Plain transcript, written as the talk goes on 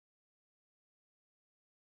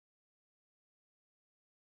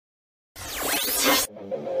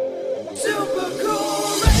Super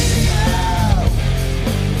Cool Radio!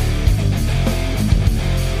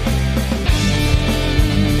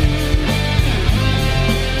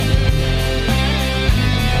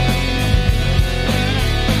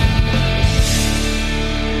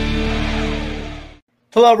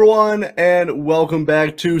 Hello, everyone, and welcome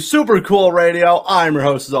back to Super Cool Radio. I'm your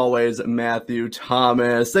host, as always, Matthew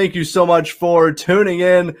Thomas. Thank you so much for tuning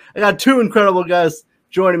in. I got two incredible guests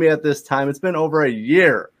joining me at this time. It's been over a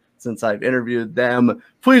year since I've interviewed them.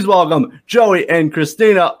 Please welcome Joey and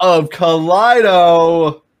Christina of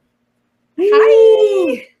Kaleido.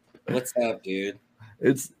 Hi. What's up, dude?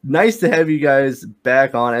 It's nice to have you guys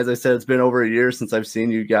back on. As I said, it's been over a year since I've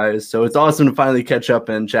seen you guys, so it's awesome to finally catch up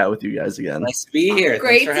and chat with you guys again. Nice to be here.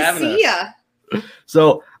 Great Thanks for to having see us. ya.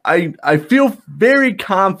 So I feel very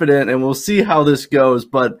confident, and we'll see how this goes,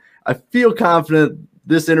 but I feel confident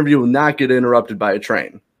this interview will not get interrupted by a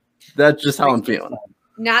train. That's just how I'm feeling.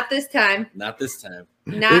 Not this time. Not this time.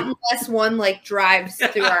 Not unless one drives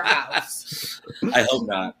through our house. I hope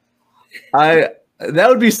not. That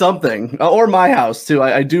would be something. Or my house, too.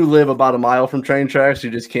 I do live about a mile from train tracks. You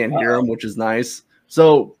just can't hear them, which is nice.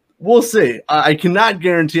 So we'll see. I cannot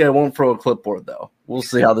guarantee I won't throw a clipboard, though. We'll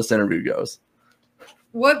see how this interview goes.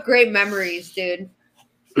 What great memories, dude.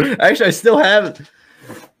 Actually,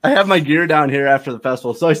 I have my gear down here after the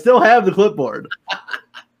festival, so I still have the clipboard.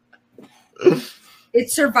 It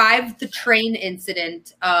survived the train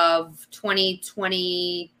incident of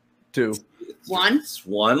 2022. One,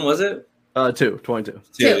 was it? 22. Two,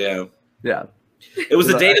 yeah. Yeah. It was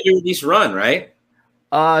the day that we released Run, right?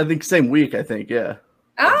 I think same week, I think, yeah.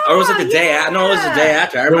 Or was it the day after? No, it was the day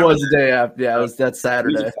after. I remember It was the day after. Yeah, it was that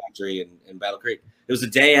Saturday. Music Factory in Battle Creek. It was the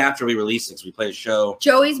day after we released it, because we played a show.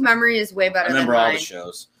 Joey's memory is way better I remember than all mine. the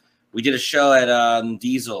shows. We did a show at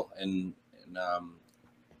Diesel in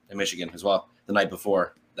Michigan as well the night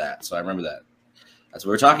before that. So I remember that. That's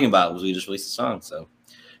what we were talking about, was we just released a song. So,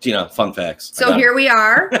 fun facts. So here we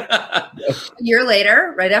are, a year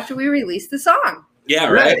later, right after we released the song. Yeah,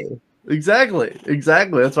 right. Exactly.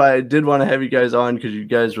 That's why I did want to have you guys on, because you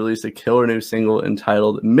guys released a killer new single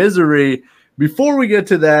entitled Misery. Before we get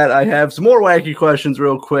to that, I have some more wacky questions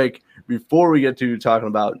real quick before we get to talking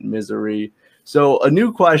about Misery. So a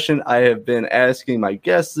new question I have been asking my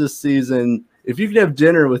guests this season: if you could have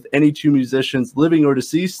dinner with any two musicians, living or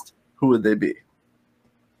deceased, who would they be?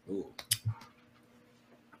 Ooh.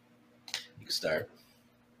 You can start.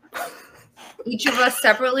 Each of us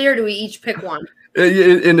separately, or do we each pick one?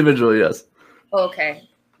 Individually, yes. Okay.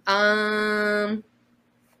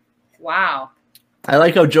 Wow. I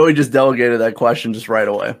like how Joey just delegated that question just right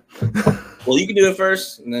away. Well, you can do it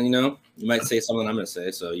first, and then, you might say something I'm going to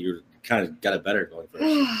say, so you're kind of got it better going first.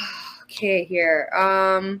 Okay, here.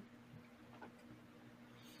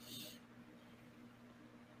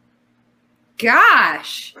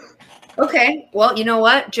 Gosh. Okay. Well, you know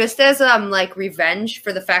what? Just as revenge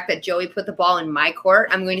for the fact that Joey put the ball in my court,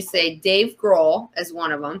 I'm going to say Dave Grohl as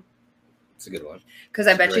one of them. It's a good one. Because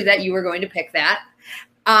I bet you that you were going to pick that.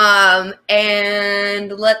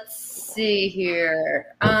 And let's see here.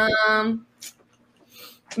 I'm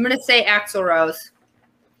going to say Axl Rose.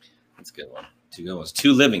 That's a good one. Two good ones.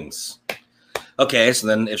 Two livings. Okay, so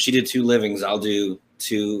then if she did two livings, I'll do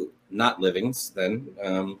two not livings then.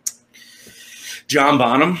 John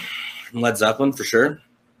Bonham from Led Zeppelin for sure.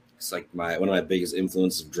 It's like one of my biggest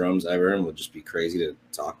influences of drums ever, and would just be crazy to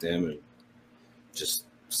talk to him and just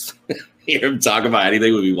hear him talk about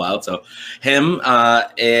anything would be wild. So him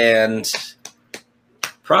and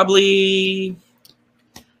probably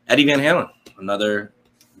Eddie Van Halen, another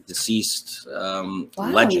deceased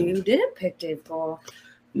legend. You didn't pick Dave Grohl.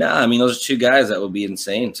 No, I mean, those are two guys that would be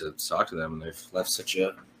insane to talk to them, and they've left such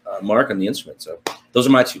a mark on the instrument. So those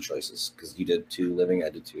are my two choices, because you did two living, I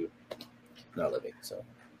did two not living. So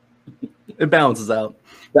it balances out.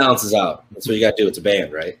 Balances out. That's what you got to do. It's a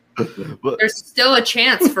band, right? There's still a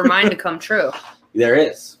chance for mine to come true. There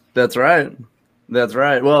is. That's right.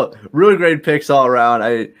 Well, really great picks all around.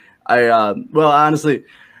 Honestly,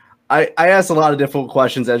 I asked a lot of difficult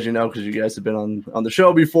questions, as you know, because you guys have been on the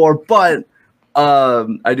show before, but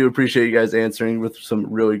I do appreciate you guys answering with some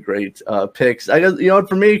really great picks. I guess,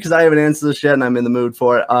 for me, because I haven't answered this yet and I'm in the mood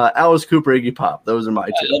for it, Alice Cooper, Iggy Pop. Those are my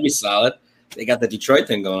two. That'll be solid. They got the Detroit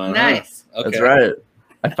thing going on. Nice. Huh? Okay. That's right.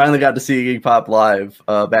 I finally got to see Iggy Pop live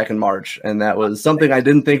back in March, and that was something I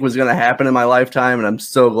didn't think was going to happen in my lifetime, and I'm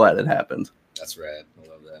so glad it happened. That's rad. I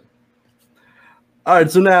love that. All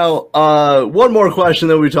right, so now one more question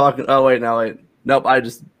that we're talking. Oh, wait. Nope, I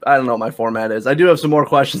don't know what my format is. I do have some more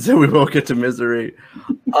questions that we will get to Misery.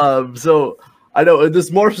 So I know this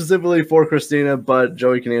is more specifically for Christina, but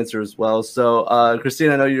Joey can answer as well. So,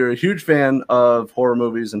 Christina, I know you're a huge fan of horror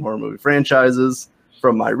movies and horror movie franchises.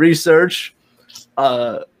 From my research,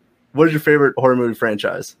 what is your favorite horror movie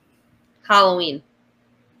franchise? Halloween.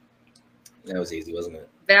 That was easy, wasn't it?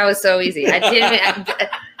 That was so easy. I didn't.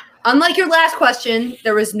 Unlike your last question,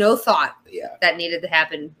 there was no thought that needed to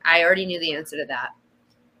happen. I already knew the answer to that.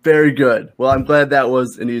 Very good. Well, I'm glad that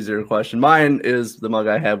was an easier question. Mine is the mug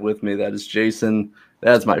I have with me. That is Jason.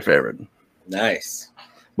 That's my favorite. Nice.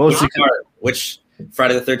 Mostly, which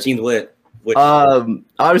Friday the 13th lit? Which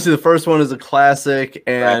obviously the first one is a classic,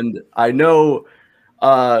 and I know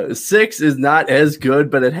 6 is not as good,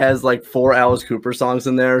 but it has like 4 Alice Cooper songs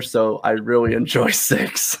in there, so I really enjoy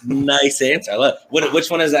 6. Nice answer. I love which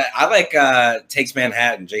one is that? I like Takes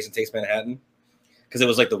Manhattan. Jason Takes Manhattan, because it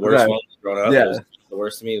was like the worst one growing up. Yeah. It was the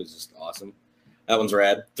worst to me. It was just awesome. That one's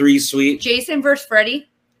rad. 3 sweet. Jason versus Freddy.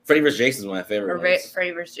 Freddy vs. Jason is my favorite. Freddy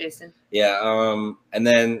versus Jason. Yeah. And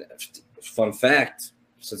then fun fact,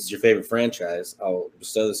 since it's your favorite franchise, I'll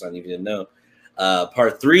bestow this on you if you didn't know.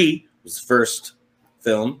 Part 3 was the first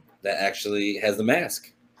film that actually has the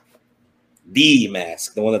mask. The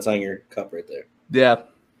mask, the one that's on your cup right there. Yeah.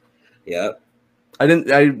 Yeah.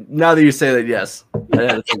 Now that you say that, yes. I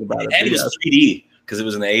had to think about it. And it was 3D because it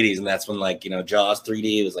was in the 80s, and that's when Jaws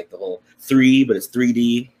 3D, it was like the whole 3, but it's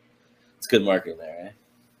 3D. It's good marketing there,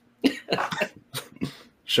 eh?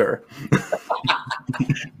 Sure.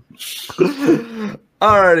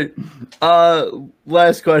 Alrighty.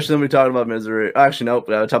 Last question. We talked about Misery. Actually, nope.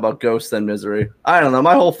 We gotta talk about Ghost then Misery. I don't know.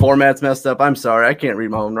 My whole format's messed up. I'm sorry. I can't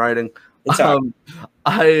read my own writing. I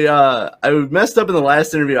messed up in the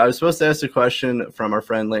last interview. I was supposed to ask a question from our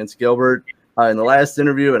friend Lance Gilbert in the last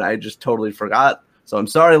interview, and I just totally forgot. So I'm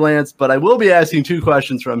sorry, Lance, but I will be asking 2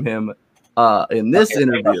 questions from him in this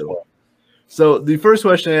interview. So the first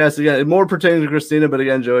question I asked, again, more pertaining to Christina, but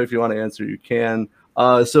again, Joey, if you want to answer, you can.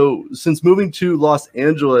 So since moving to Los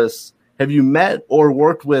Angeles, have you met or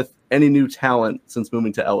worked with any new talent since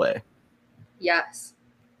moving to LA? Yes.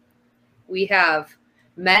 We have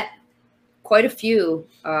met quite a few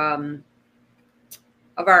of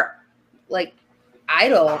our like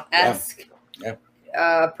idol-esque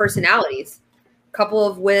personalities. A couple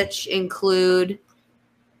of which include,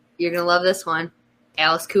 you're going to love this one,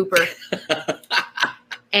 Alice Cooper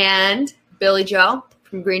and Billy Joe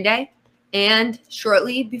from Green Day. And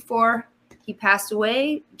shortly before he passed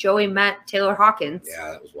away, Joey met Taylor Hawkins.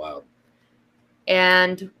 Yeah, that was wild.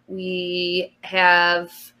 And we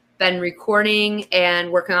have been recording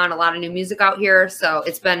and working on a lot of new music out here. So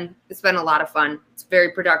it's been a lot of fun. It's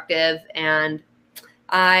very productive, and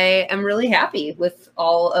I am really happy with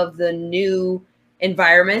all of the new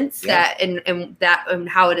environments and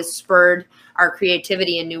how it has spurred our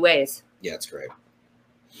creativity in new ways. Yeah, it's great.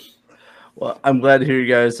 Well, I'm glad to hear you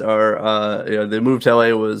guys are, the move to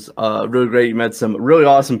LA was really great. You met some really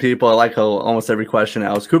awesome people. I like how almost every question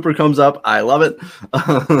Alice Cooper comes up. I love it.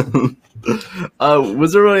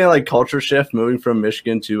 Was there really a culture shift moving from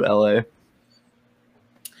Michigan to LA?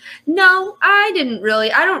 No, I don't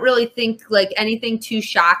really think anything too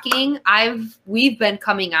shocking. We've been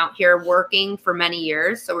coming out here working for many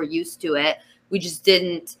years, so we're used to it. We just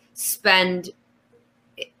didn't spend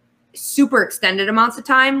super extended amounts of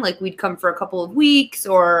time. Like we'd come for a couple of weeks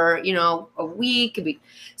or, a week.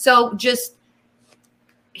 So just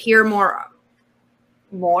hear more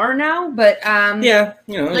now, but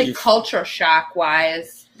culture shock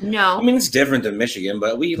wise, no. I mean, it's different than Michigan,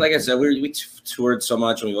 but like I said, we toured so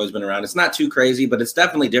much and we've always been around. It's not too crazy, but it's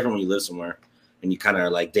definitely different when you live somewhere and you kind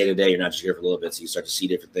of are day to day. You're not just here for a little bit, so you start to see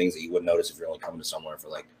different things that you wouldn't notice if you're only coming to somewhere for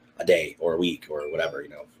a day or a week or whatever,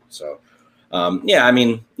 So, I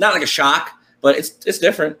mean, not like a shock, but it's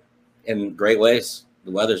different in great ways.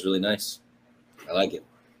 The weather's really nice. I like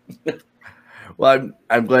it. Well,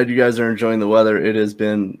 I'm glad you guys are enjoying the weather. It has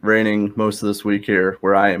been raining most of this week here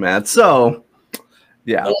where I am at. So,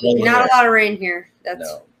 yeah. Not a lot of rain here.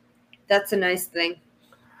 That's a nice thing,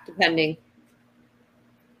 depending.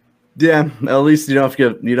 Yeah, at least you don't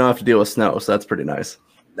have to deal with snow, so that's pretty nice.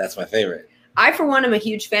 That's my favorite. I, for one, am a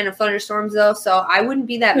huge fan of thunderstorms, though, so I wouldn't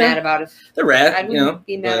be that mad about it. They're rad. I wouldn't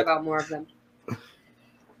be mad about more of them.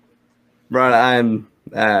 Right, I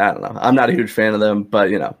don't know. I'm not a huge fan of them, but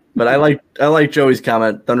but I like Joey's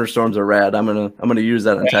comment. Thunderstorms are rad. I'm gonna use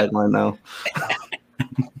that on tagline now.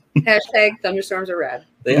 Hashtag thunderstorms are rad.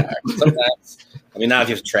 They are sometimes. I mean, not if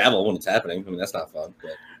you have to travel when it's happening. I mean, that's not fun.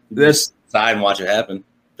 But just side and watch it happen.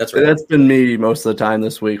 That's been me most of the time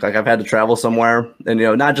this week. I've had to travel somewhere, and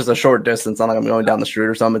not just a short distance. Not like I'm going down the street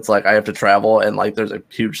or something. It's I have to travel, and there's a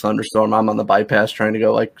huge thunderstorm. I'm on the bypass trying to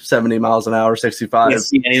go 70 miles an hour, 65. You can't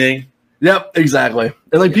see anything. Yep, exactly.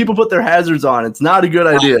 And like people put their hazards on. It's not a good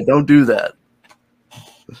idea. Don't do that.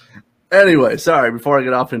 Anyway, sorry, before I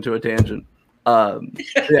get off into a tangent. Yeah,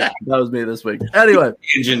 that was me this week. Anyway.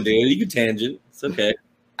 Tangent, dude. You can tangent. It's okay.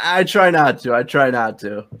 I try not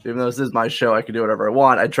to. Even though this is my show, I can do whatever I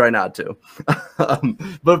want. I try not to.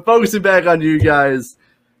 But focusing back on you guys,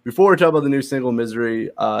 before we talk about the new single, Misery,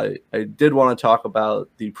 I did want to talk about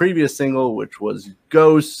the previous single, which was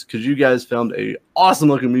Ghosts, because you guys filmed a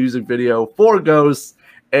awesome-looking music video for Ghosts,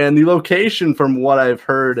 and the location, from what I've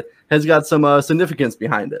heard, has got some significance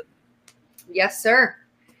behind it. Yes, sir.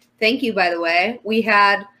 Thank you, by the way. We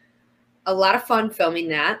had a lot of fun filming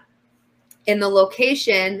that. And the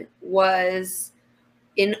location was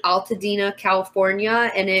in Altadena,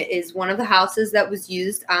 California, and it is one of the houses that was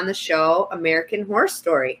used on the show American Horror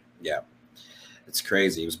Story. Yeah. It's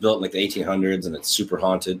crazy. It was built in like the 1800s, and it's super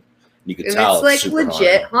haunted. You could tell it's like super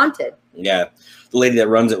legit haunted. Yeah. The lady that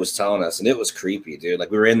runs it was telling us, and it was creepy, dude. Like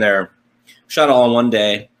we were in there, shot all in one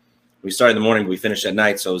day. We started in the morning, but we finished at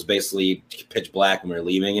night, so it was basically pitch black when we were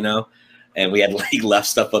leaving, you know? And we had like left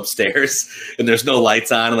stuff upstairs and there's no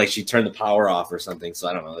lights on, and like she turned the power off or something. So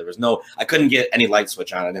I don't know. I couldn't get any light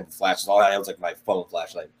switch on. I didn't have flashes. All I had was like my phone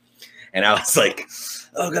flashlight. And I was like,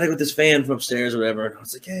 oh, gotta get this fan from upstairs or whatever. And I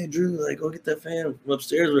was like, hey, Drew, like, go get that fan from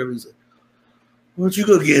upstairs or whatever. He's like, why don't you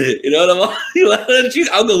go get it? You know what I'm like?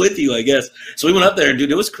 I'll go with you, I guess. So we went up there, and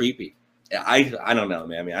dude, it was creepy. Yeah, I don't know,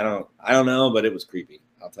 man. I mean, I don't know, but it was creepy.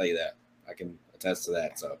 I'll tell you that. I can attest to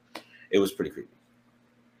that. So it was pretty creepy.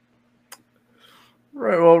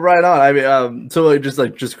 Right. Well, right on. I mean, so like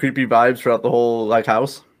just creepy vibes throughout the whole like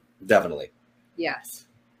house. Definitely. Yes.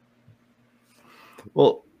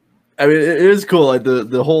 Well, I mean, it is cool. Like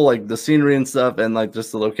the whole like the scenery and stuff, and like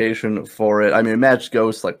just the location for it. I mean, it matched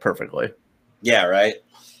Ghost like perfectly. Yeah. Right.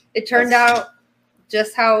 It turned out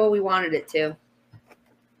just how we wanted it to.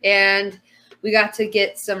 And we got to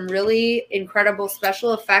get some really incredible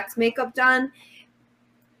special effects makeup done.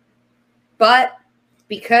 But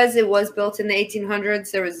because it was built in the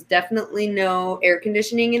 1800s, there was definitely no air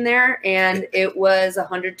conditioning in there, and it was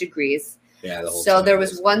 100 degrees. Yeah. So there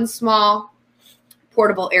was one small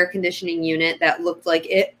portable air conditioning unit that looked like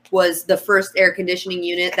it was the first air conditioning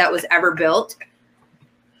unit that was ever built.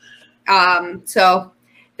 So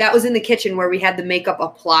that was in the kitchen where we had the makeup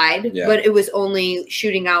applied, but it was only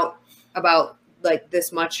shooting out about like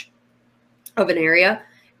this much of an area.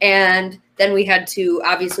 And then we had to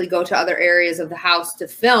obviously go to other areas of the house to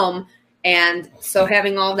film. And so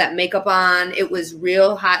having all that makeup on, it was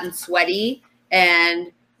real hot and sweaty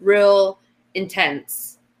and real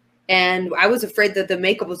intense. And I was afraid that the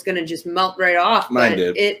makeup was going to just melt right off. Mine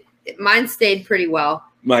did. Mine stayed pretty well.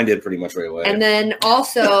 Mine did pretty much right away. And then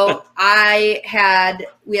also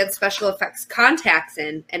we had special effects contacts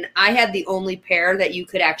in, and I had the only pair that you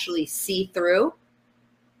could actually see through.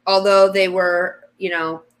 Although they were,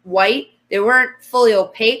 white, they weren't fully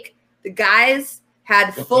opaque. The guys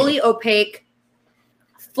had fully opaque,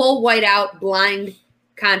 full whiteout blind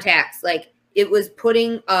contacts. Like it was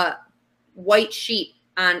putting a white sheet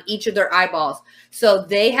on each of their eyeballs. So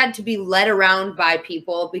they had to be led around by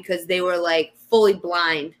people because they were like fully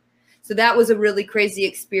blind. So that was a really crazy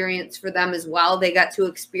experience for them as well. They got to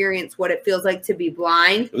experience what it feels like to be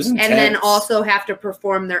blind, It was and intense. then also have to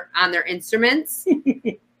perform on their instruments.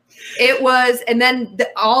 It was, and then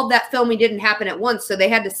all that filming didn't happen at once, so they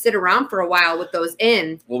had to sit around for a while with those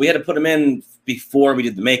in. Well, we had to put them in before we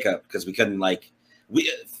did the makeup because we couldn't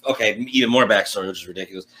even more backstory, which is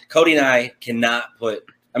ridiculous. Cody and I cannot put,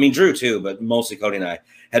 Drew too, but mostly Cody and I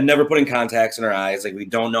had never put in contacts in our eyes. Like we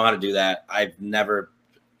don't know how to do that. I've never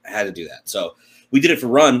had to do that. So we did it for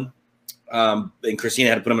Run, and Christina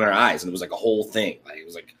had to put them in our eyes, and it was like a whole thing. Like it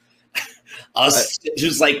was like us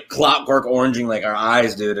just like clockwork oranging like our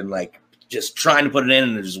eyes, dude, and like just trying to put it in,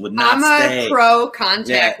 and it just would not stay. I'm a pro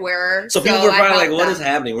contact wearer. So people were probably like, what is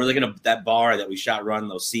happening? We're like in that bar that we shot Run,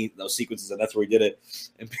 those sequences, and that's where we did it.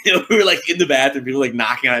 And we were like in the bathroom, people like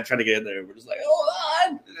knocking on it, trying to get in there. We're just like,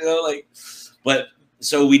 hold on. But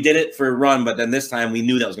so we did it for Run, but then this time we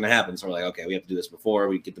knew that was going to happen. So we're like, okay, we have to do this before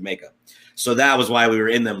we get the makeup. So that was why we were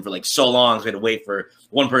in them for like so long. So we had to wait for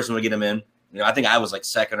one person to get them in. I think I was like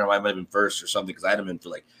second, or I might have been first or something, because I had them in for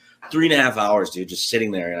like 3.5 hours, dude, just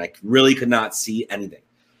sitting there, and I really could not see anything.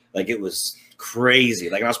 Like it was crazy.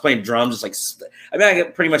 Like I was playing drums, just like I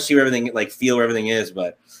could pretty much see where everything, like feel where everything is,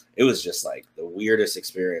 but it was just like the weirdest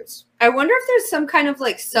experience. I wonder if there's some kind of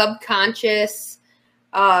like subconscious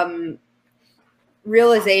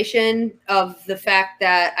realization of the fact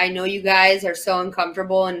that I know you guys are so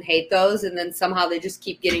uncomfortable and hate those, and then somehow they just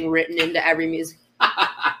keep getting written into every music.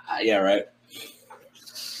 Yeah, right.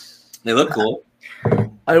 They look cool.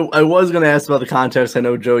 I was going to ask about the context. I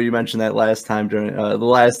know, Joe, you mentioned that last time during the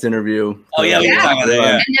last interview. Oh yeah, we were talking about that.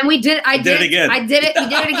 Yeah. And then we did. I did it again. I did it. We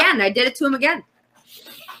did it again. I did it to him again.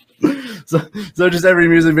 So just every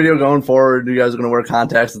music video going forward, you guys are going to wear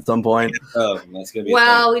contacts at some point. Oh, that's gonna be.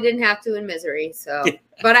 Well, we didn't have to in Misery, so.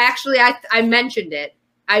 But actually, I mentioned it.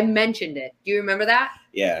 I mentioned it. Do you remember that?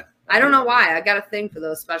 Yeah. I don't know why. I got a thing for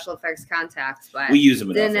those special effects contacts, but We use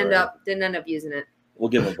them. didn't end up using it. We'll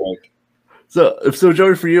give them a break. So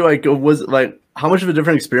Joey, for you, like, was like how much of a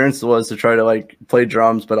different experience it was to try to like play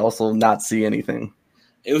drums but also not see anything?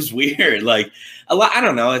 It was weird. Like a lot. I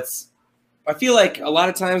don't know. I feel like a lot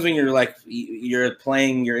of times when you're like you're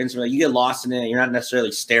playing your instrument, you get lost in it. You're not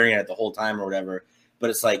necessarily staring at it the whole time or whatever. But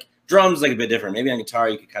it's like drums, like a bit different. Maybe on guitar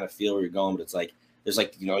you can kind of feel where you're going, but it's like there's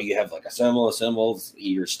like you have like a cymbal.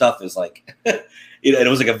 Your stuff is like it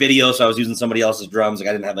was like a video, so I was using somebody else's drums. Like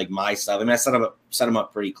I didn't have like my stuff. I mean, I set them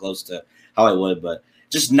up pretty close to how I would, but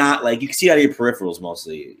just not like you can see out of your peripherals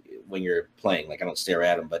mostly when you're playing. Like I don't stare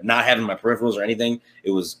at them, but not having my peripherals or anything,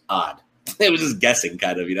 it was odd. It was just guessing,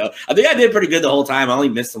 kind of, I think I did pretty good the whole time. I only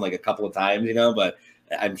missed them like a couple of times, but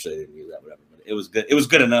I'm sure they didn't use that, whatever. But it was good. It was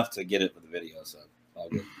good enough to get it for the video, so all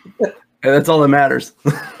good. And that's all that matters.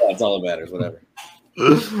 That's all that matters. Whatever.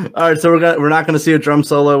 All right, so we're not going to see a drum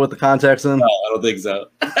solo with the contacts in. No, I don't think so.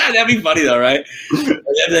 That'd be funny though, right? That'd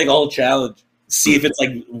be like a whole challenge. See if it's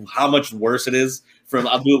like how much worse it is.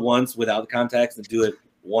 I'll do it once without the contacts and do it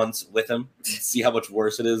once with them. See how much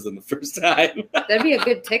worse it is than the first time. That'd be a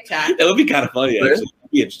good TikTok. That would be kind of funny, actually.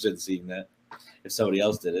 I'd be interested in seeing that if somebody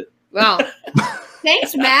else did it. Well,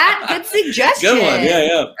 thanks, Matt. Good suggestion. Good one,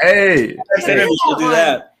 yeah. Hey, Next time we should do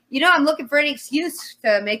that. I'm looking for an excuse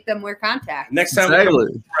to make them wear contacts. Next time Exactly.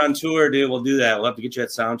 we're on tour, dude, we'll do that. We'll have to get you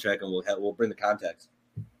at sound check, and we'll bring the contacts.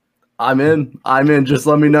 I'm in. Just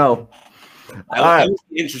let me know. I would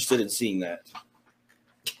be interested in seeing that.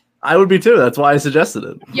 I would be too. That's why I suggested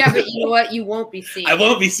it. Yeah, but you know what? You won't be seeing. I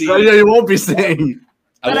won't be seeing. Oh, yeah, you won't be seeing.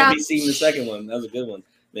 I won't be seeing the second one. That was a good one,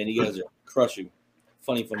 man. You guys are crushing.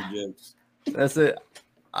 Funny jokes. That's it.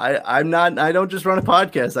 I don't just run a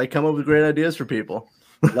podcast. I come up with great ideas for people.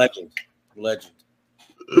 Legend.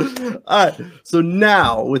 All right. So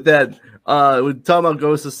now with that, we're talking about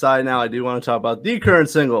Ghosts aside. Now I do want to talk about the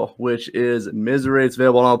current single, which is "Misery." It's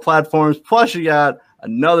available on all platforms. Plus, you got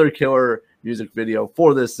another killer music video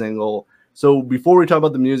for this single. So before we talk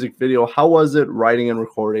about the music video, how was it writing and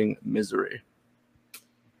recording "Misery"?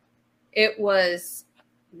 It was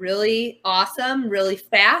really awesome, really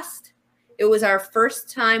fast. It was our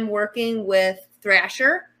first time working with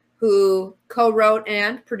Thrasher, who co-wrote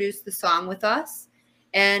and produced the song with us.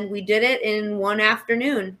 And we did it in one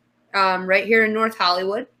afternoon right here in North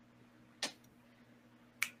Hollywood.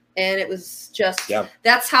 And it was just,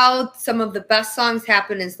 That's how some of the best songs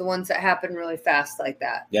happen, is the ones that happen really fast like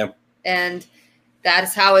that. Yeah. And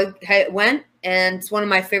that's how it went. And it's one of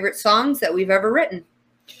my favorite songs that we've ever written.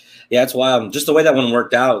 Yeah, it's wild. Just the way that one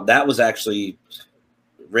worked out, that was actually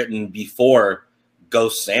written before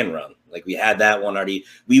Ghosts and Run. Like we had that one already.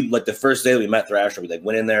 We like the first day that we met Thrasher, we like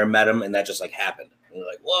went in there and met him, and that just like happened. And we're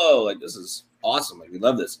like, whoa, like this is awesome. Like we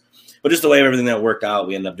love this. But just the way everything that worked out,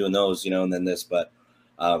 we ended up doing those, and then this. But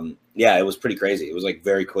yeah, it was pretty crazy. It was like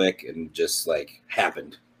very quick and just like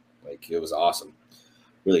happened. Like it was awesome.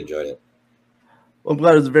 Really enjoyed it. Well, I'm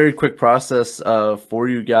glad it was a very quick process for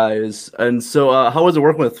you guys. And so how was it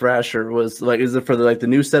working with Thrasher? Is it for the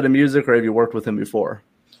new set of music, or have you worked with him before?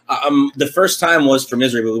 The first time was for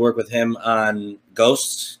Misery, but we worked with him on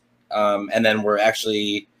Ghosts. And then we're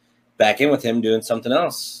actually back in with him doing something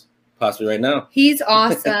else, possibly right now. He's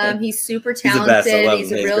awesome. He's super talented.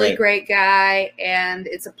 He's a really great guy, and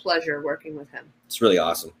it's a pleasure working with him. It's really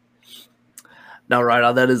awesome. No, right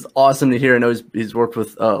on. That is awesome to hear. I know he's worked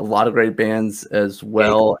with a lot of great bands as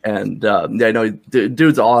well. And I know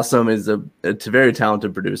dude's awesome. He's a very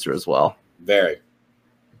talented producer as well. Very.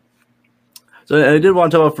 So I did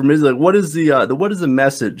want to talk about for Misery. Like, what is the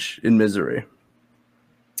message in Misery?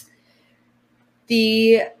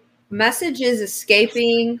 The message is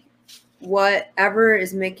escaping whatever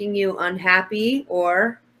is making you unhappy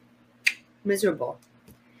or miserable.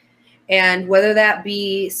 And whether that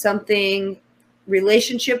be something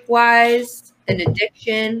relationship-wise, an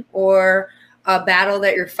addiction, or a battle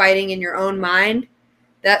that you're fighting in your own mind,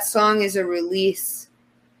 that song is a release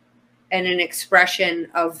and an expression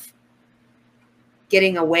of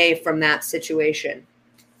getting away from that situation.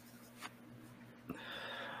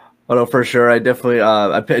 Oh no, for sure. I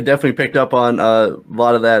definitely picked up on a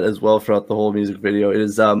lot of that as well throughout the whole music video. It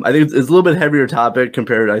is, I think it's a little bit heavier topic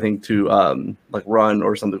compared, I think, to like Run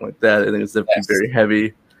or something like that. I think it's definitely very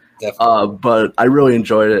heavy. Definitely. But I really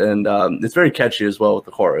enjoyed it, and it's very catchy as well with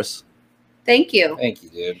the chorus. Thank you. Thank you,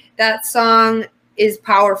 dude. That song is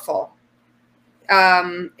powerful.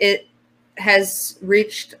 It has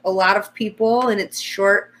reached a lot of people in its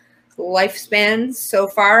short lifespan so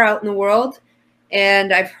far out in the world.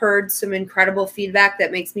 And I've heard some incredible feedback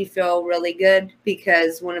that makes me feel really good,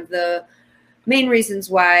 because one of the main reasons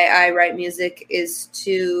why I write music is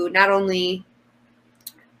to not only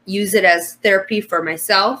use it as therapy for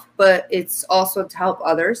myself, but it's also to help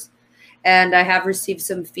others. And I have received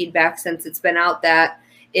some feedback since it's been out that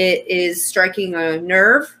it is striking a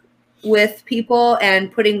nerve with people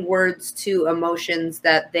and putting words to emotions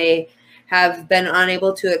that they have been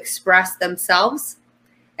unable to express themselves.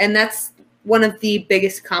 And that's one of the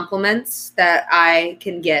biggest compliments that I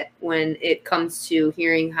can get when it comes to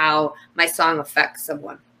hearing how my song affects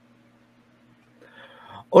someone.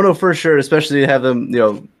 Oh no, for sure. Especially have them,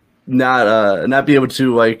 not be able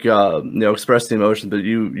to express the emotion, but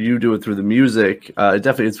you do it through the music.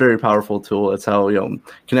 Definitely, it's a very powerful tool. That's how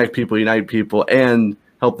connect people, unite people, and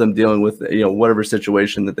help them dealing with whatever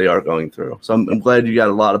situation that they are going through. So I'm glad you got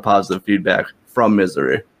a lot of positive feedback from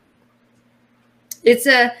Misery. It's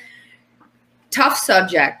a tough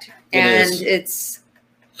subject, and it's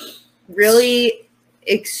really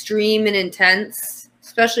extreme and intense.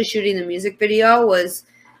 Especially shooting the music video was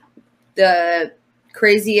the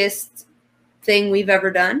craziest thing we've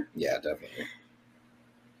ever done. Yeah, definitely.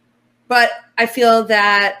 But I feel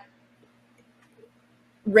that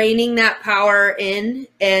reining that power in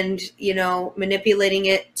and, manipulating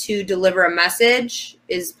it to deliver a message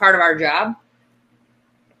is part of our job.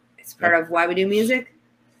 It's part of why we do music.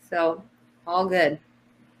 So all good.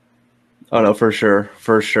 Oh no, for sure.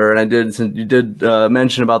 And since you did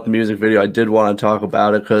mention about the music video, I did want to talk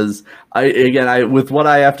about it because I with what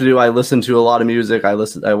I have to do, I listen to a lot of music. I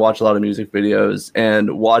watch a lot of music videos,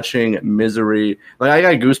 and watching Misery, like I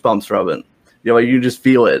got goosebumps from it. You just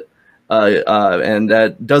feel it, and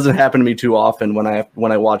that doesn't happen to me too often when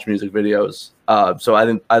I watch music videos. So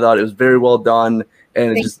I thought it was very well done,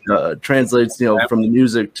 and it just translates from the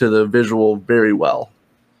music to the visual very well.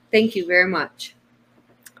 Thank you very much.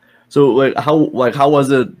 So how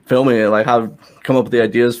was it filming it? Like how come up with the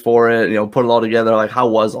ideas for it? Put it all together. Like how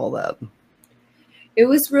was all that? It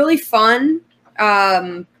was really fun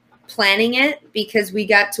planning it, because we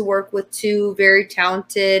got to work with two very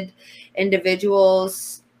talented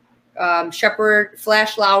individuals, Shepard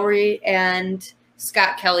Flash Lowry and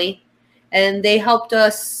Scott Kelly, and they helped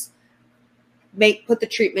us put the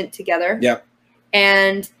treatment together. Yep.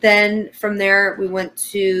 And then from there we went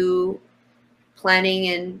to planning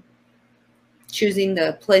and choosing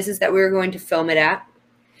the places that we were going to film it at.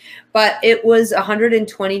 But it was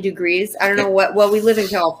 120 degrees. I don't know well, we live in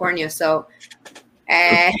California, so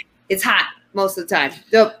it's hot most of the time.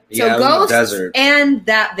 So Ghost and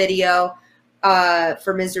that video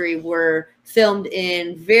for Misery were filmed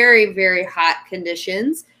in very, very hot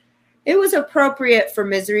conditions. It was appropriate for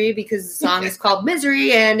Misery because the song is called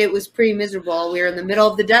Misery, and it was pretty miserable. We were in the middle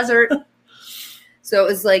of the desert. So it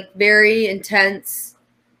was very intense,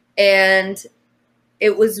 and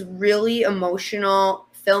it was really emotional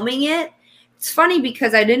filming it. It's funny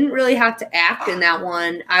because I didn't really have to act in that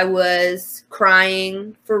one. I was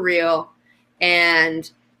crying for real, and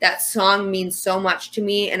that song means so much to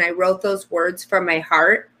me, and I wrote those words from my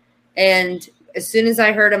heart. And as soon as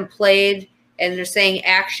I heard them played and they're saying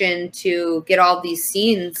action to get all these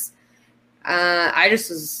scenes, I just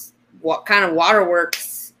was kind of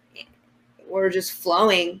waterworks were just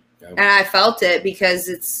flowing. And I felt it because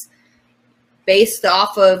it's based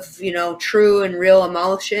off of, true and real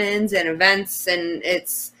emotions and events. And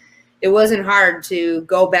it wasn't hard to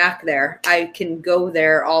go back there. I can go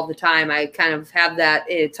there all the time. I kind of have that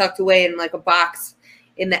tucked away in a box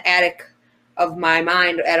in the attic of my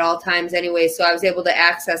mind at all times anyway. So I was able to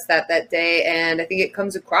access that day, and I think it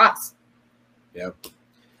comes across. Yeah.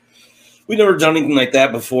 We've never done anything like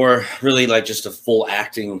that before, really, just a full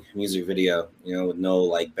acting music video, with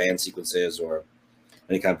no band sequences or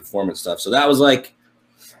any kind of performance stuff. So that was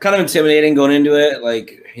kind of intimidating going into it.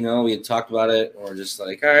 We had talked about it, or just all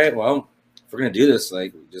right, well, if we're going to do this,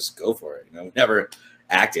 just go for it. We never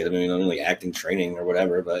acted. I mean, only acting training or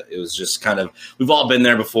whatever, but it was just kind of, we've all been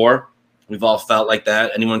there before. We've all felt like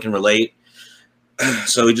that. Anyone can relate.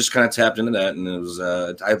 So we just kind of tapped into that, and it was,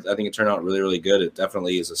 I think it turned out really, really good. It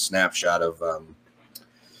definitely is a snapshot of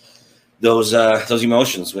those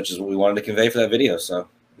emotions, which is what we wanted to convey for that video. So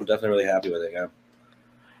we're definitely really happy with it. Yeah.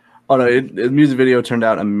 Oh no, the music video turned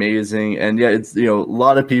out amazing, and yeah, it's a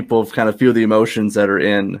lot of people kind of feel the emotions that are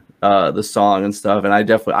in the song and stuff, and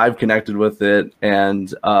I've connected with it,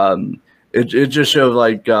 and it just showed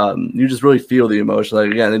like you just really feel the emotion.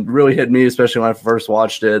 Like again, it really hit me, especially when I first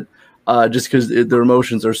watched it. Just because the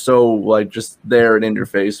emotions are so like just there and in your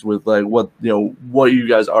face with like what you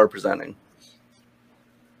guys are presenting.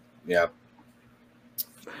 Yeah.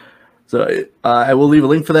 So I will leave a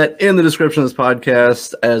link for that in the description of this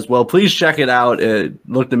podcast as well. Please check it out. It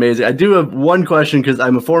looked amazing. I do have one question because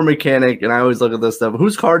I'm a former mechanic and I always look at this stuff.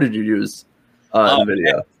 Whose car did you use in the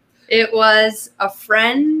video? It was a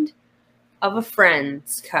friend of a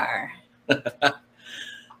friend's car.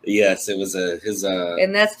 Yes, it was his.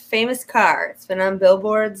 And that's a famous car. It's been on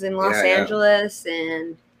billboards in Los Angeles,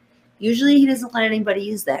 and usually he doesn't let anybody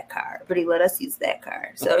use that car, but he let us use that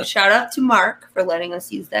car. So shout out to Mark for letting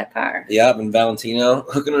us use that car. Yep, and Valentino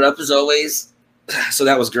hooking it up as always. So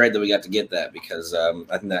that was great that we got to get that because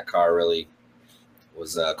I think that car really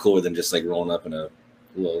was cooler than just like rolling up in a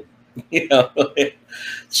little,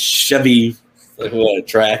 Chevy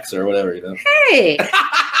Trax or whatever, Hey,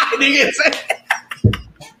 I think it's.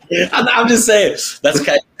 I'm just saying that's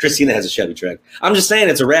kind of, Christina has a Chevy Trax. I'm just saying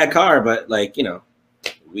it's a rad car, but like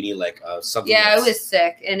we need like something. Yeah, it was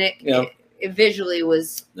sick, and it visually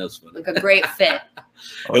was like a great fit.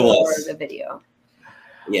 It was for the video.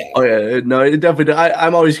 Yeah. Oh yeah, no, it definitely.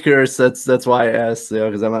 I'm always curious. That's why I asked,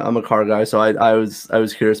 because I'm a car guy, so I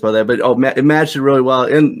was curious about that. But it matched it really well,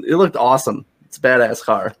 and it looked awesome. It's a badass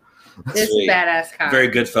car. It's a badass car. Very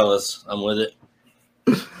good, fellas. I'm with it.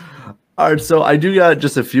 All right, so I do got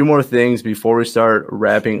just a few more things before we start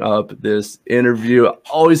wrapping up this interview.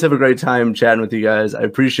 Always have a great time chatting with you guys. I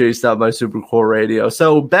appreciate you stopping by Super Cool Radio.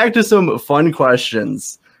 So back to some fun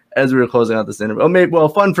questions as we were closing out this interview.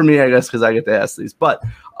 Fun for me, I guess, because I get to ask these. But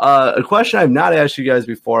a question I've not asked you guys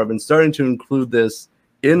before. I've been starting to include this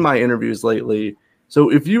in my interviews lately.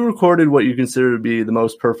 So if you recorded what you consider to be the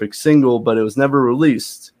most perfect single, but it was never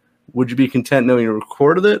released, would you be content knowing you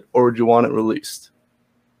recorded it, or would you want it released?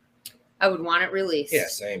 I would want it released. Yeah,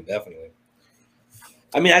 same, definitely.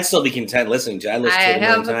 I mean, I'd still be content listening to it. I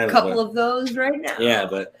have a couple of those right now. Yeah,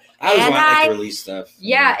 but I always want to release stuff.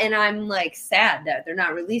 Yeah, and I'm like sad that they're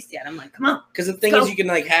not released yet. I'm like, come on. Because the thing is, you can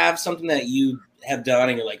like have something that you have done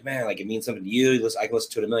and you're like, man, like it means something to you. I can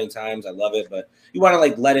listen to it a million times. I love it. But you want to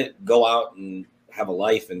like let it go out and have a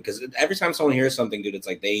life. And because every time someone hears something, dude, it's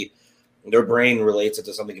like their brain relates it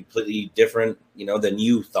to something completely different, than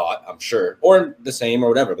you thought, I'm sure, or the same or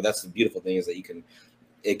whatever. But that's the beautiful thing is that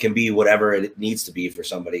it can be whatever it needs to be for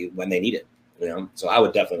somebody when they need it, So I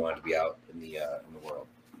would definitely want it to be out in the world.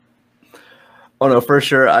 Oh no, for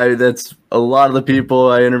sure. That's a lot of the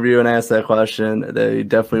people I interview and ask that question. They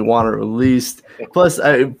definitely want it released. Plus,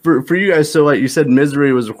 for you guys, so like you said,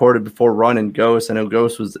 Misery was recorded before Run and Ghost. I know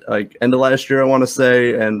Ghost was like end of last year, I want to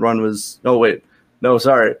say, and Run was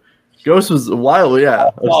sorry. Ghost was a while, yeah.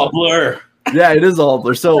 All blur. Yeah, it is all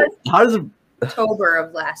blur. So how does it? October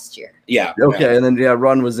of last year. Yeah. Okay, yeah. And then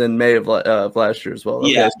Run was in May of last year as well.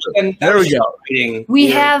 Okay, yeah. so And there we go. We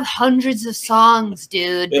have hundreds of songs,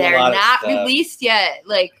 dude. They're not released yet.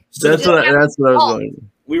 Like that's what I was going.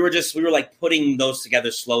 We were like putting those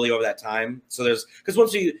together slowly over that time. So because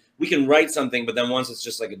once we can write something, but then once it's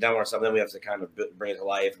just like a demo or something, then we have to kind of bring it to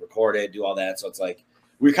life, record it, do all that. So it's like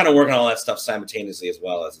we're kind of working on all that stuff simultaneously as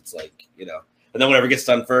well as it's like, and then whatever gets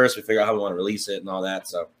done first, we figure out how we want to release it and all that.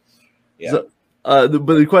 So, yeah. So, but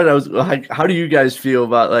the question was, how do you guys feel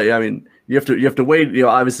about, like, I mean, you have to wait,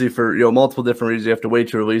 obviously for, multiple different reasons, you have to wait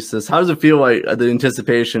to release this. How does it feel like the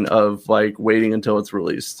anticipation of like waiting until it's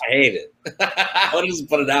released? I hate it. I want to just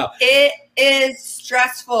put it out. It is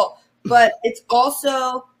stressful, but it's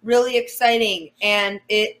also really exciting. And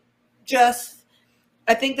I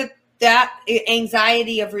think that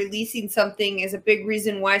anxiety of releasing something is a big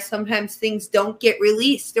reason why sometimes things don't get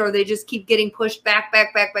released or they just keep getting pushed back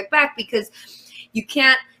because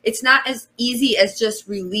it's not as easy as just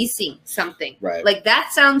releasing something. Right. Like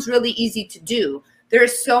that sounds really easy to do.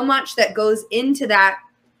 There's so much that goes into that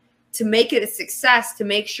to make it a success, to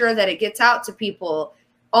make sure that it gets out to people.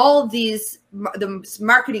 All of the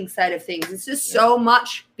marketing side of things. It's just so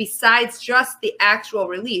much besides just the actual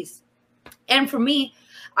release. And for me,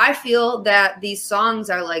 I feel that these songs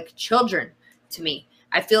are like children to me.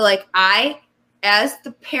 I feel like I, as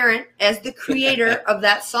the parent, as the creator of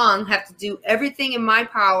that song, have to do everything in my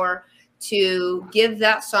power to give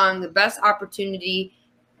that song the best opportunity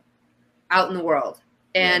out in the world.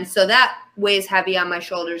 And so that weighs heavy on my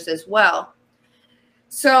shoulders as well.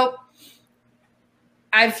 So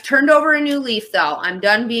I've turned over a new leaf, though. I'm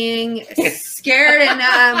done being scared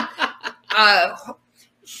and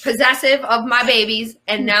possessive of my babies,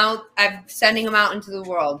 and now I'm sending them out into the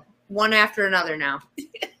world one after another. Now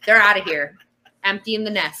they're out of here, emptying the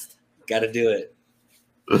nest. Got to do it.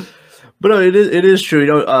 But no, it is true.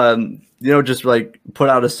 Just like put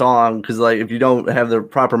out a song because like if you don't have the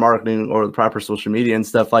proper marketing or the proper social media and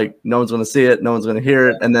stuff, like no one's going to see it, no one's going to hear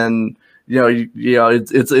it, and then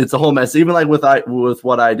it's a whole mess. Even like with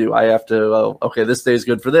what I do, I have to okay, this day's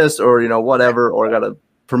good for this, or whatever, or I got to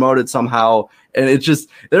promote it somehow, and it's just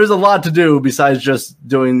there's a lot to do besides just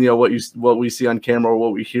doing what we see on camera or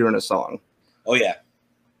what we hear in a song. Oh yeah,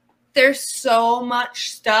 There's so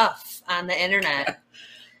much stuff on the internet.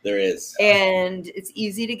 there is. And it's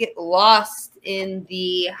easy to get lost in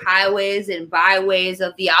the highways and byways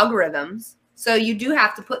of the algorithms. So you do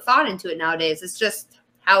have to put thought into it nowadays. It's just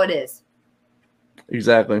how it is.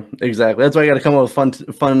 Exactly. That's why I got to come up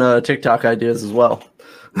with fun TikTok ideas as well.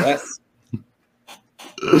 Yes.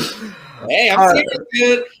 Hey, I'm serious,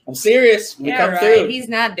 dude. I'm serious. We come through. He's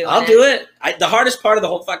not doing it. I'll do it. The hardest part of the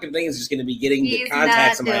whole fucking thing is just going to be getting the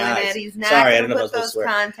contacts in my eyes. He's not Sorry, I didn't know put I was supposed those to swear.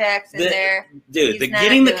 contacts in there. Dude, He's not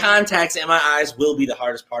getting the doing contacts in my eyes will be the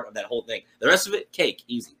hardest part of that whole thing. The rest of it, cake,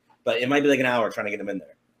 easy. But it might be like an hour trying to get them in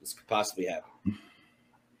there. This could possibly happen.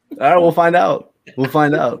 All right, we'll find out. We'll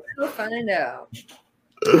find out.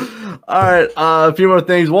 All right, a few more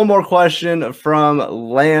things. One more question from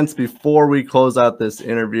Lance before we close out this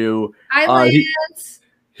interview. Hi, Lance.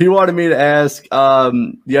 He wanted me to ask,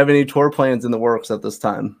 do you have any tour plans in the works at this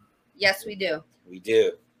time? Yes, we do. We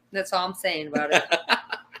do. That's all I'm saying about it.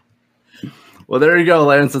 Well, there you go,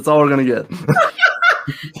 Lance. That's all we're going to get.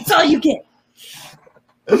 That's all you get.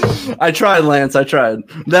 I tried, Lance. I tried.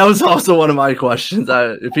 That was also one of my questions.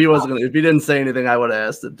 If he didn't say anything, I would have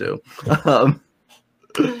asked it too.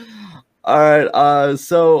 All right.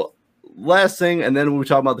 So last thing, and then we'll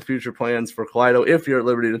talk about the future plans for Kaleido, if you're at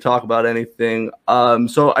liberty to talk about anything.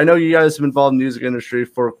 So I know you guys have been involved in the music industry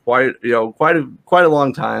for quite a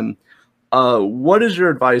long time. What is your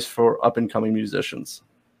advice for up and coming musicians?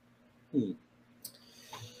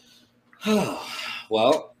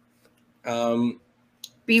 Well,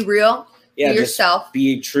 be real. Yeah, be yourself. Just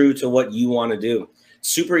be true to what you want to do.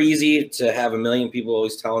 Super easy to have a million people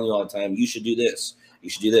always telling you all the time, you should do this. You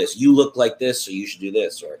should do this. You look like this, so you should do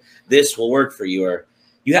this, or this will work for you. Or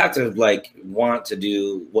you have to want to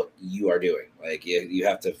do what you are doing. Like you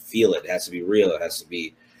have to feel it. It has to be real. It has to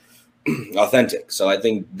be authentic. So I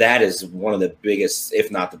think that is one of the biggest, if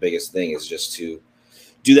not the biggest thing, is just to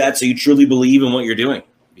do that so you truly believe in what you're doing.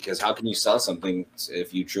 Because how can you sell something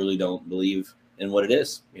if you truly don't believe in what it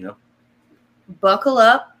is? Buckle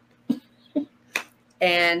up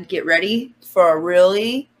and get ready for a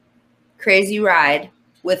really crazy ride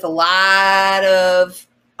with a lot of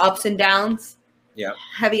ups and downs. Yeah.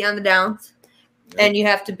 Heavy on the downs. Yeah. And you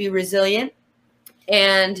have to be resilient,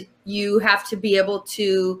 and you have to be able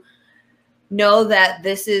to know that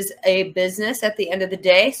this is a business at the end of the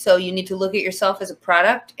day. So you need to look at yourself as a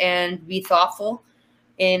product and be thoughtful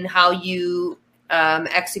in how you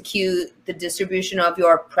execute the distribution of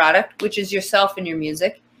your product, which is yourself and your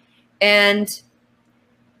music. And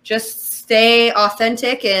just stay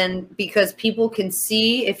authentic, and because people can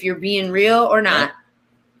see if you're being real or not.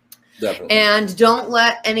 Definitely. And don't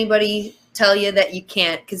let anybody tell you that you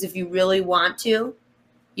can't, because if you really want to,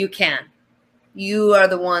 you can. You are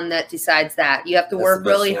the one that decides that. You have to work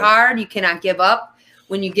really hard. You cannot give up.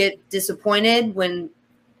 When you get disappointed, when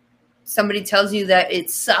somebody tells you that it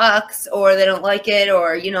sucks or they don't like it,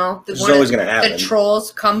 or, it's always going to happen. The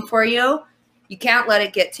trolls come for you. You can't let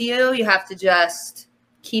it get to you. You have to just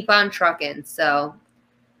keep on trucking. So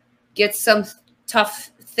get some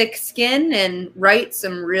tough, thick skin and write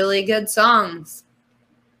some really good songs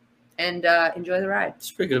and enjoy the ride.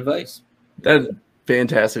 That's pretty good advice. That's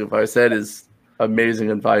fantastic advice. That is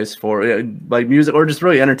amazing advice for music or just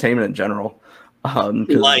really entertainment in general.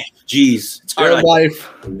 Life. Jeez. It's hard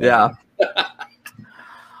life. Yeah.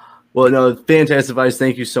 Well, no, fantastic advice.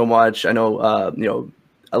 Thank you so much. I know,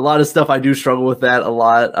 a lot of stuff I do struggle with that a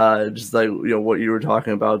lot, just like what you were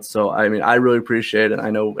talking about. So I mean, I really appreciate it. I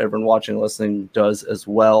know everyone watching and listening does as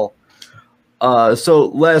well. So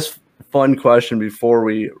last fun question before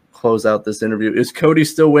we close out this interview: is Cody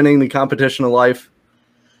still winning the competition of life?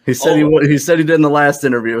 He said he said he did in the last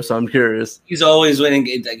interview. So I'm curious. He's always winning.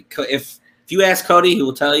 If you ask Cody, he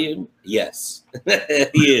will tell you yes,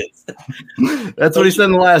 he is. That's what he said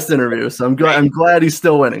in the last interview. So I'm glad he's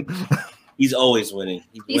still winning. He's always winning.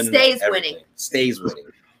 He stays winning. Stays winning.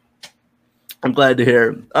 I'm glad to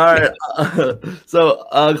hear. All right. So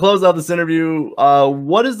close out this interview.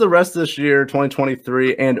 What is the rest of this year,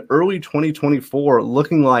 2023 and early 2024,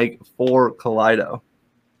 looking like for Kaleido?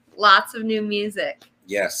 Lots of new music.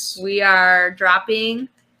 Yes. We are dropping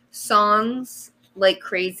songs like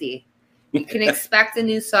crazy. You can expect a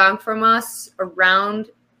new song from us around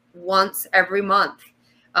once every month.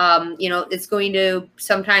 It's going to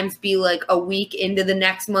sometimes be like a week into the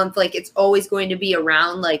next month. Like it's always going to be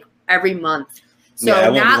around like every month. So I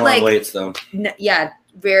won't not be like long waits though.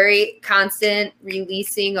 very constant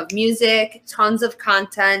releasing of music, tons of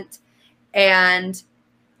content, and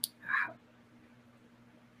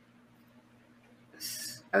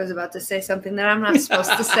I was about to say something that I'm not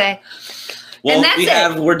supposed to say. Well, and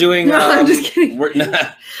that's we're doing. No, I'm just kidding. We're in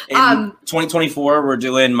 2024. We're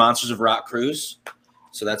doing Monsters of Rock Cruise,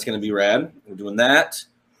 so that's going to be rad. We're doing that,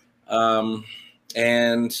 and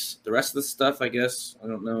the rest of the stuff. I guess I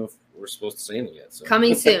don't know if we're supposed to say anything yet. So.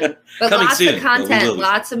 Coming soon, but Coming lots soon, of but we will content, be.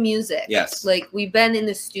 lots of music. Yes. Like we've been in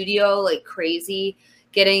the studio like crazy,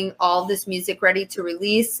 getting all this music ready to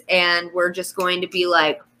release, and we're just going to be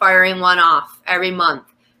like firing one off every month.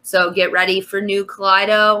 So get ready for new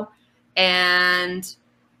Kaleido, and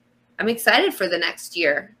I'm excited for the next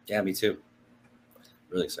year. Yeah, me too.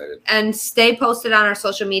 Really excited. And stay posted on our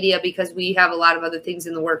social media because we have a lot of other things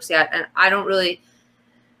in the works yet, and I don't want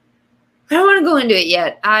to go into it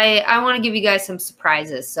yet. I want to give you guys some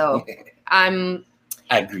surprises. So I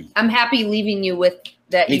agree. I'm happy leaving you with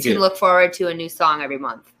that. Me You can too. look forward to a new song every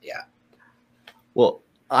month. Yeah. Well,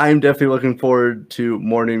 I'm definitely looking forward to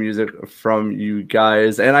more new music from you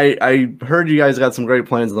guys. And I heard you guys got some great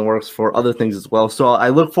plans in the works for other things as well. So I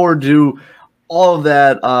look forward to all of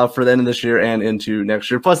that for the end of this year and into next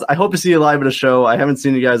year. Plus, I hope to see you live at a show. I haven't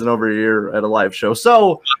seen you guys in over a year at a live show.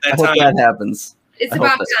 So I hope that happens. It's I hope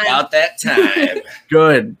about that- time. About that time.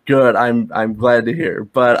 Good. I'm glad to hear.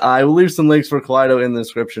 But I will leave some links for Kaleido in the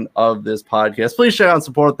description of this podcast. Please check out and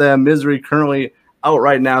support them. Misery currently out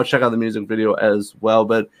right now. Check out the music video as well.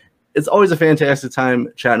 But it's always a fantastic time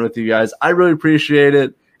chatting with you guys. I really appreciate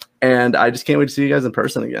it. And I just can't wait to see you guys in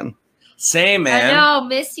person again. Same, man. I know,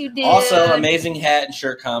 miss you, dude. Also, amazing hat and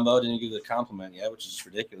shirt combo. Didn't give you the compliment yet, which is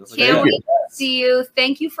ridiculous. Can't Thank wait you. to see you.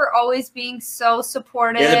 Thank you for always being so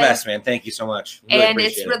supportive. You're the best, man. Thank you so much. Really And it's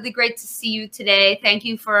appreciate it. really great to see you today. Thank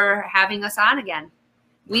you for having us on again.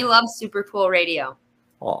 We love Super Cool Radio.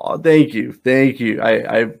 Oh, thank you.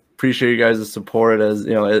 I appreciate you guys' support as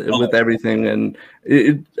with everything. And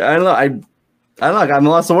I don't know. I'm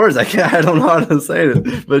lost of words. I don't know how to say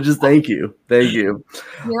it, but just thank you. You're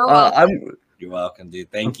welcome. You're welcome,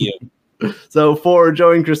 dude. Thank you. So for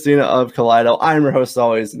Joey and Christina of Kaleido, I'm your host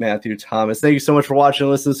always, Matthew Thomas. Thank you so much for watching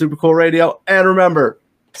and listening to Super Cool Radio. And remember,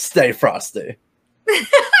 stay frosty.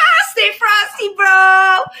 Stay frosty, bro.